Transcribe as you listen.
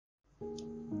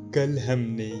कल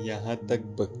हमने यहाँ तक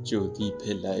बकचोदी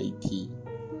फैलाई थी,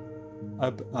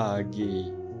 अब आगे।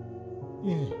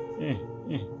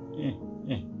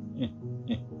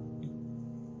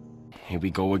 Here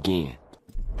we go again.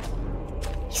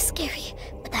 He's scary,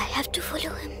 but I have to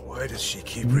follow him. Why does she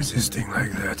keep resisting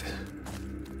like that?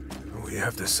 We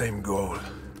have the same goal.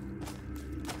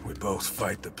 We both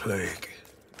fight the plague.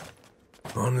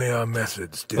 Only our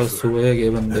methods differ.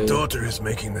 The daughter is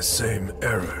making the same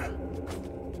error.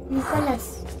 Nicholas.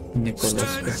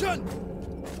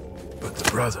 But the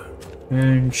brother,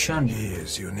 And Shan. he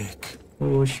is unique.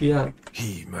 होशियार.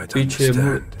 He might पीछे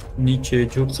मुड़, understand. नीचे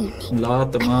झुक,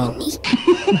 लात मार.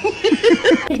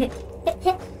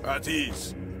 At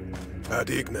ease. Ad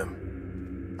ignem.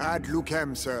 Ad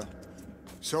lucem, sir.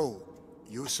 So,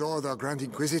 you saw the Grand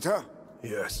Inquisitor?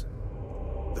 Yes.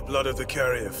 The blood of the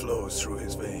carrier flows through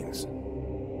his veins.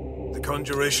 The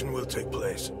conjuration will take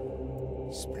place.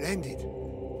 Splendid.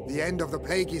 The end of the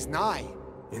plague is nigh.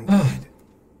 Indeed.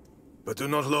 But do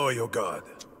not lower your guard.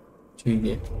 ठीक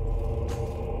है.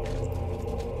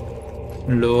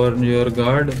 Lower your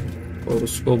guard. और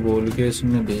उसको बोल के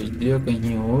इसने भेज दिया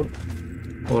कहीं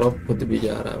और अब खुद भी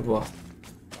जा रहा है. वाह.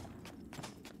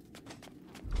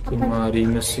 तुम्हारी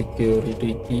में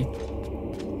सिक्योरिटी की.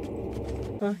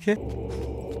 Okay.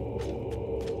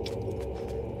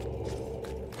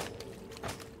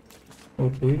 और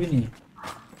कोई भी नहीं.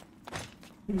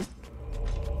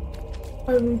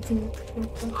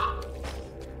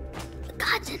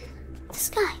 Garden. The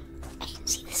sky. I can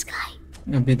see the sky.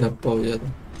 अभी धप्पा हो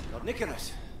जाता. Lord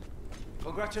Nicholas,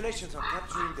 congratulations on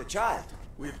capturing the child.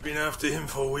 We've been after him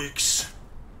for weeks.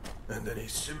 And then he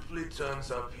simply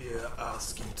turns up here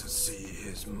asking to see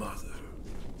his mother.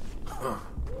 Huh.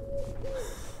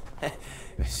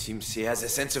 Seems he has a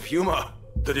sense of humor.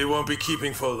 That he won't be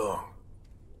keeping for long.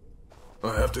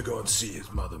 I have to go and see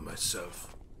his mother myself.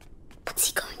 What's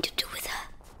he going to do with her?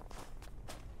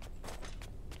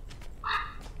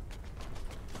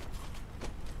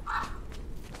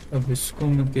 अब इसको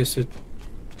मैं कैसे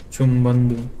चुंबन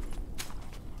दूं?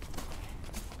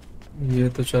 ये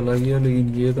तो चला गया,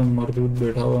 लेकिन ये तो मरदूद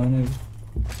बैठा हुआ है ना.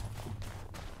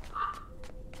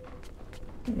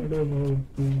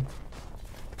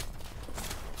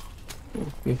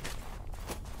 ओके.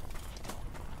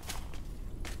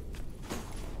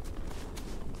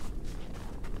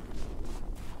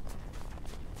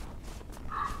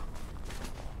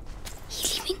 He's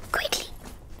leaving quickly.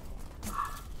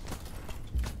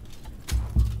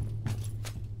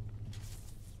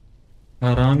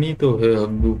 हरामी तो है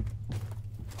हग्गू.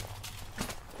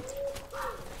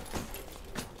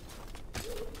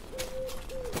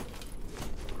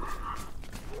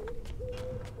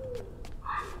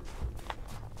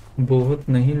 बहुत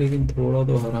नहीं, लेकिन थोड़ा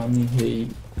तो हरामी है ही.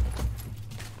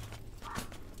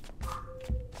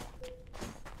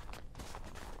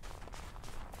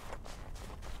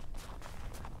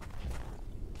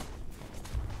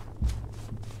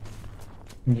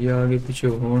 ये आगे पीछे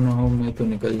हो ना हो, मैं तो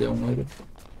निकल जाऊंगा इधर.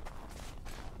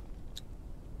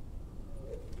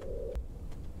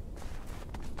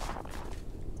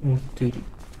 तेरी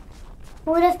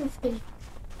पूरा 50.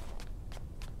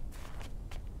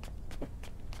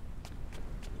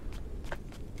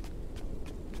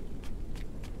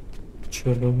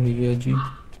 चलो भैया जी.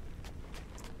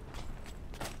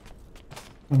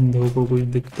 अंधों को कुछ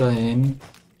दिखता है नहीं,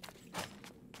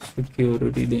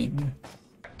 सिक्योरिटी देंगे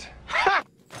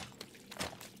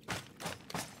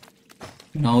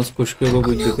ना. उस पुष्के को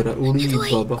कुछ दिख रहा. उड़ी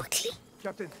बाबा.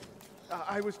 Captain,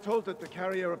 I was told that the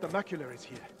carrier of the macula is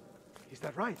here. Is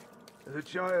that right? The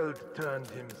child turned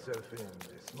himself in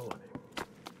this morning.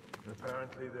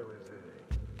 Apparently there was a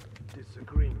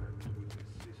disagreement with his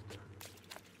sister.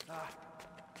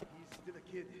 He's still a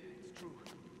kid, it's true.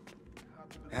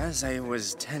 As I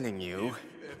was telling you,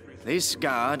 this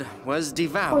god was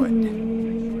devoured,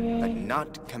 but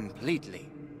not completely.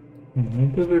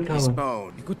 His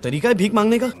bones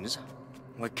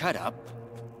were cut up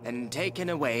and taken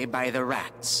away by the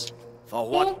rats. For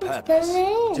what purpose?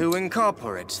 To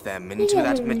incorporate them into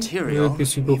that material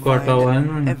किसी को काटा हुआ है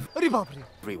ना.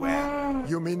 everywhere.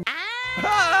 You mean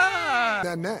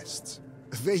their nests?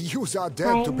 They use our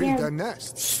dead to build their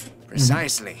nests.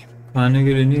 Precisely. खाने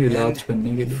के लिए नहीं, इलाज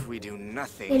करने के लिए. If we do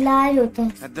nothing, इलाज होता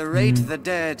है. at the rate the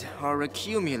dead are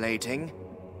accumulating,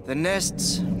 the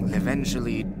nests will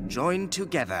eventually join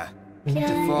together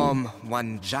to form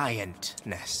one giant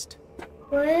nest.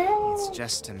 It's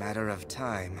just a matter of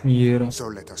time. So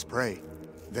let us pray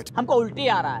that हमको उल्टी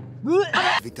आ रहा है.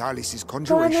 Vitalis's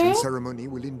conjuration ceremony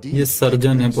will indeed. ये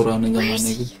surgeon है पुराने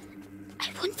जमाने की. I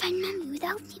won't find Mommy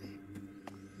without him.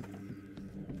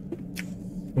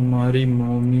 तुम्हारी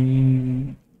मम्मी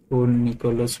को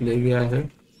निकोलस ले गया है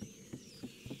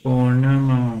कोने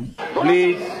में।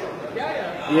 प्लीज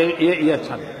ये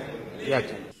अच्छा नहीं, ये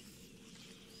अच्छा नहीं।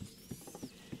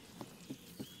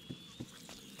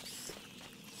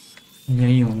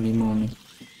 यही होंगी मम्मी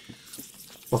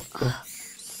पक्का।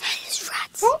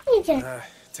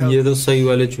 ये तो सही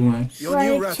वाले चूहे हैं।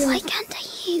 Why can't I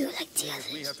hear you like the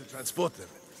others? We have to transport them.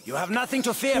 You have nothing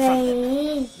to fear from them.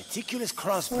 Meticulous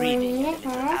crossbreeding and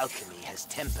alchemy has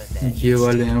tempered their ये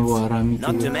वाले हैं वो हरामी।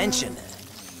 Not to mention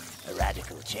a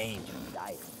radical change in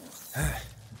diet.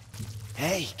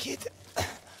 Hey, kid.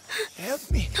 Help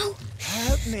me. No.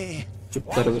 Help me.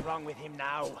 What is wrong with him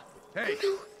now? Hey,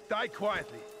 die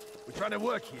quietly. We're trying to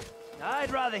work here.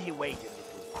 I'd rather he wait a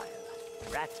little while.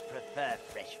 Rats prefer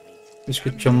fresh meat. इसको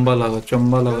चंबा लगा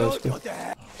इसको।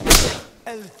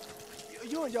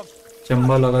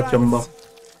 चंबा लगा चंबा।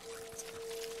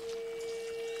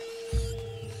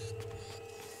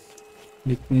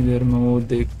 इतनी देर में वो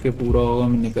देख के पूरा होगा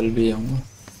मैं निकल भी जाऊंगा।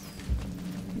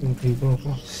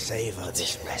 Savor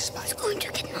this respite. It's going to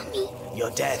get mommy.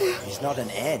 Your death is not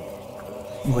an end.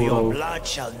 For your blood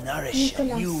shall nourish a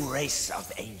new race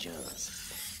of angels.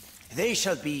 They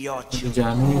shall be your children.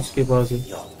 जाने इसके पास है।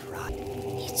 Your pride.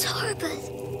 It's horrible.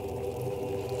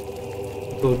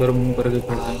 तो उधर मुंह करके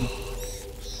खड़ा है।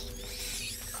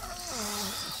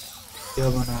 क्या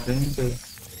बना रहे हैं पे?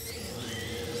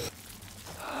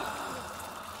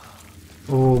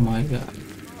 Oh my God.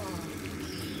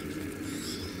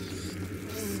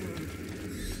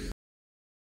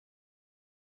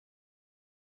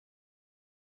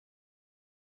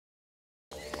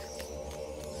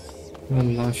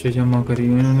 लाशें जमा करी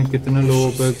हुई इन्होंने। कितने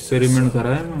लोगों पे एक्सपेरिमेंट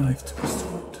करा है इन्होंने।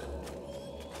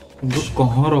 वो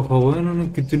कहाँ रखा हुआ है इन्होंने,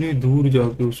 कितनी दूर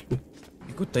जाके उसको।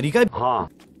 कुछ तरीका। हाँ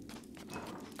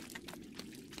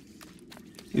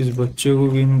इस बच्चे को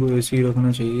भी इनको ऐसे ही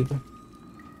रखना चाहिए था।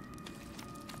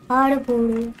 पहाड़ तोड़,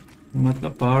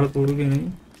 मतलब पहाड़ तोड़ के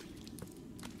नहीं,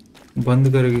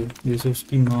 बंद करके, जैसे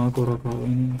उसकी माँ को रखा हुआ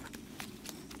है।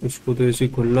 उसको तो ऐसे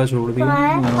खुला छोड़ दिया।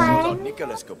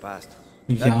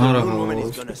 यहाँ रखा हुआ है।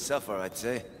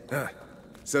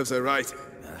 Serves her right.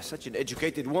 Such an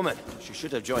educated woman. She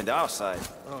should have joined our side.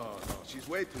 Oh no, she's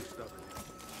way too stubborn.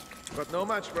 But no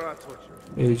match for our torture.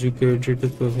 Educated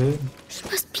तो है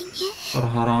और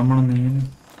हरामण नहीं है।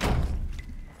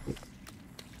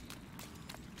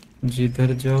 जिधर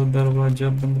जाओ दरवाजा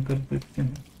बंद कर देते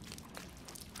हैं।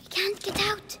 Can't get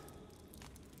out.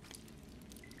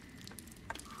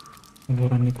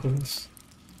 Laura Nicholas.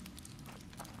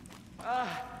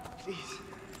 Please,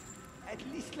 at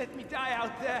least let me die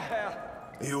out there.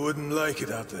 You wouldn't like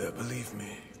it out there, believe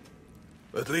me.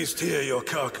 At least here your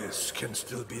carcass can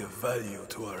still be of value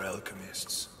to our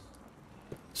alchemists.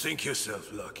 Think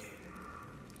yourself lucky.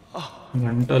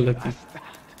 घंटा लगी।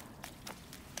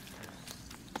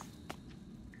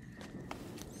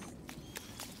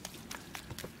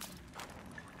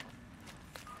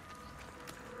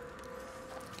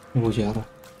 वो जा रहा।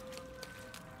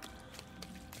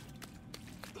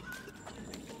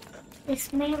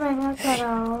 इसमें बना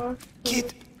कराओ।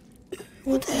 Kid,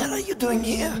 what the hell are you doing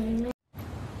here?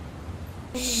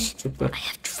 चुप कर। I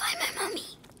have to find my mommy.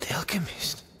 The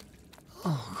alchemist.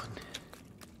 Oh goodness.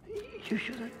 You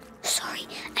should have. Sorry,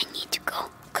 I need to go.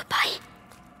 Goodbye.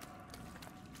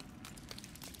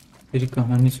 तेरी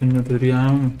कहानी सुनने तो आया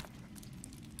हूँ।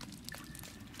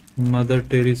 मदर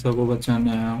टेरेसा को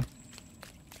बचाने आया हूँ।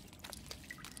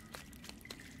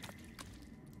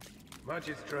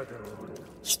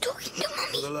 He's talking to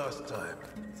mommy. For the last time.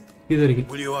 किधर की?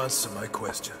 Will you answer my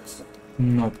questions?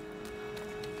 No.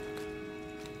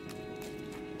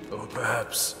 Or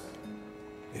perhaps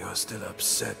you're still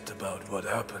upset about what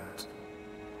happened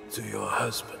to your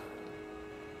husband.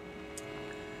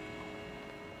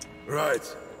 Right.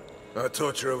 Our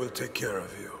torturer will take care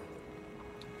of you.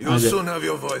 You'll soon have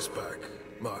your voice back.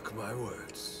 Mark my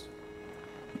words.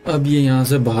 अब ये यहाँ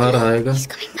से बाहर आएगा He's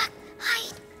coming back.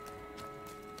 Hide.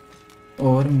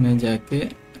 और मैं जाके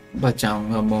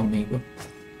बचाऊंगा mummy को।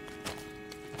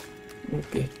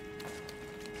 ओके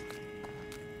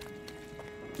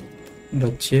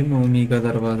बच्चे, मम्मी का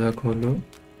दरवाजा खोलो।